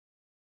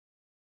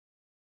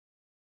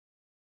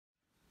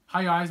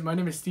Hi guys, my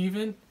name is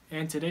Steven,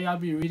 and today I'll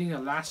be reading the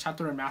last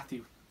chapter of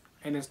Matthew,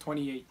 and it's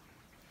 28.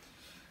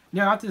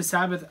 Now after the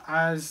Sabbath,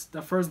 as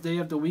the first day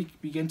of the week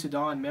began to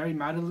dawn, Mary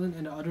Magdalene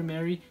and the other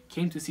Mary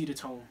came to see the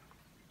tomb.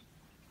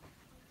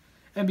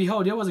 And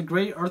behold, there was a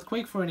great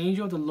earthquake, for an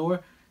angel of the Lord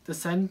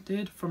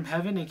descended from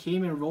heaven and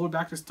came and rolled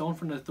back the stone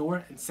from the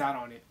door and sat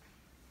on it.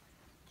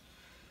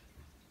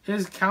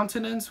 His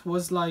countenance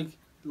was like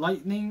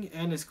lightning,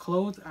 and his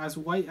clothes as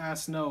white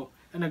as snow,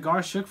 and the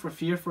guards shook for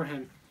fear for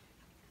him,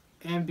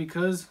 and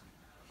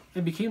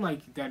became like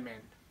a dead man.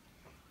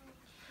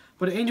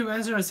 But the angel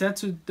answered and said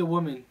to the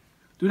woman,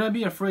 "Do not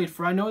be afraid,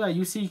 for I know that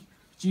you seek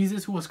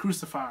Jesus who was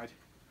crucified.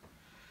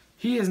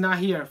 He is not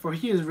here, for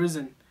he is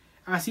risen.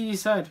 As he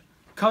said,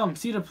 come,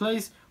 see the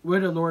place where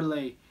the Lord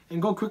lay,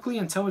 and go quickly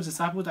and tell his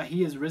disciples that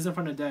he is risen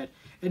from the dead.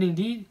 And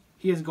indeed,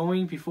 he is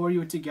going before you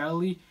into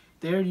Galilee.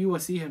 There you will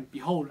see him.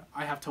 Behold,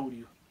 I have told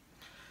you."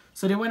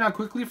 So they went out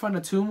quickly from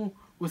the tomb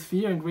with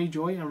fear and great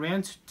joy, and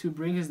ran to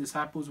bring his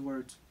disciples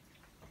words.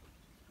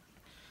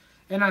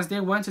 And as they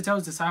went to tell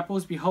his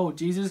disciples, behold,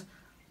 Jesus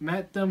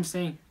met them,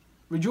 saying,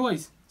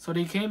 "Rejoice!" So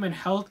they came and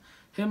held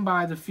him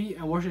by the feet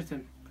and worshipped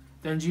him.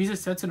 Then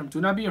Jesus said to them, "Do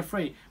not be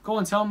afraid. Go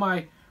and tell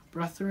my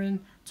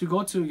brethren to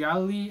go to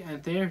Galilee,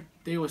 and there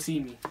they will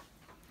see me."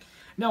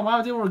 Now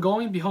while they were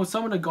going, behold,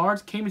 some of the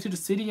guards came into the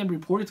city and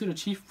reported to the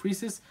chief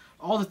priests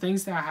all the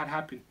things that had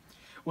happened.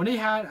 When they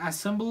had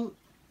assembled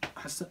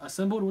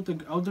with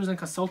the elders and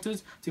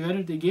consultants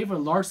together, they gave a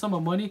large sum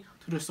of money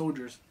to the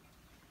soldiers,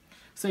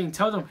 saying,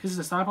 "Tell them his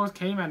disciples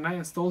came at night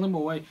and stole him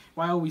away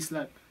while we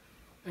slept.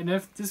 And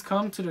if this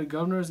come to the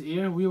governor's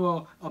ear, we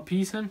will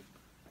appease him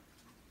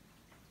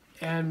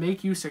and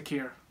make you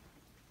secure."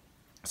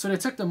 So they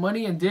took the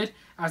money and did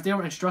as they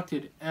were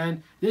instructed,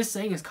 and this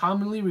saying is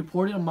commonly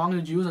reported among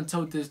the Jews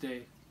until this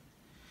day.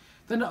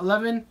 Then the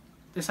 11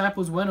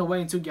 disciples went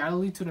away into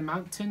Galilee to the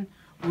mountain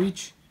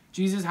which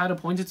Jesus had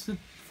appointed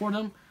for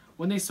them.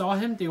 When they saw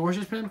him, they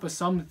worshipped him, but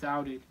some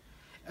doubted.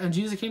 And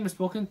Jesus came and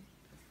spoke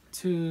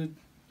to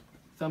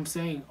them,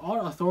 saying,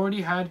 "All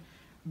authority had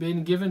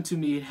been given to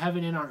me in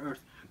heaven and on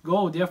earth.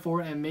 Go,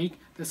 therefore, and make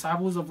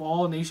disciples of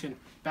all nations,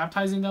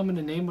 baptizing them in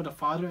the name of the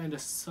Father and the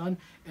Son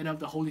and of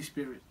the Holy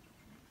Spirit,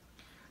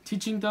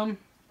 teaching them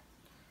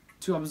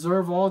to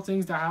observe all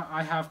things that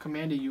I have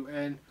commanded you.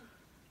 And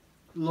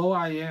lo,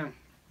 I am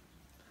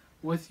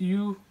with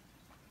you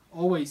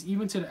always,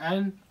 even to the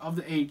end of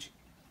the age."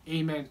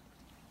 Amen.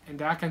 And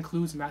that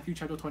concludes Matthew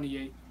chapter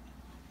 28.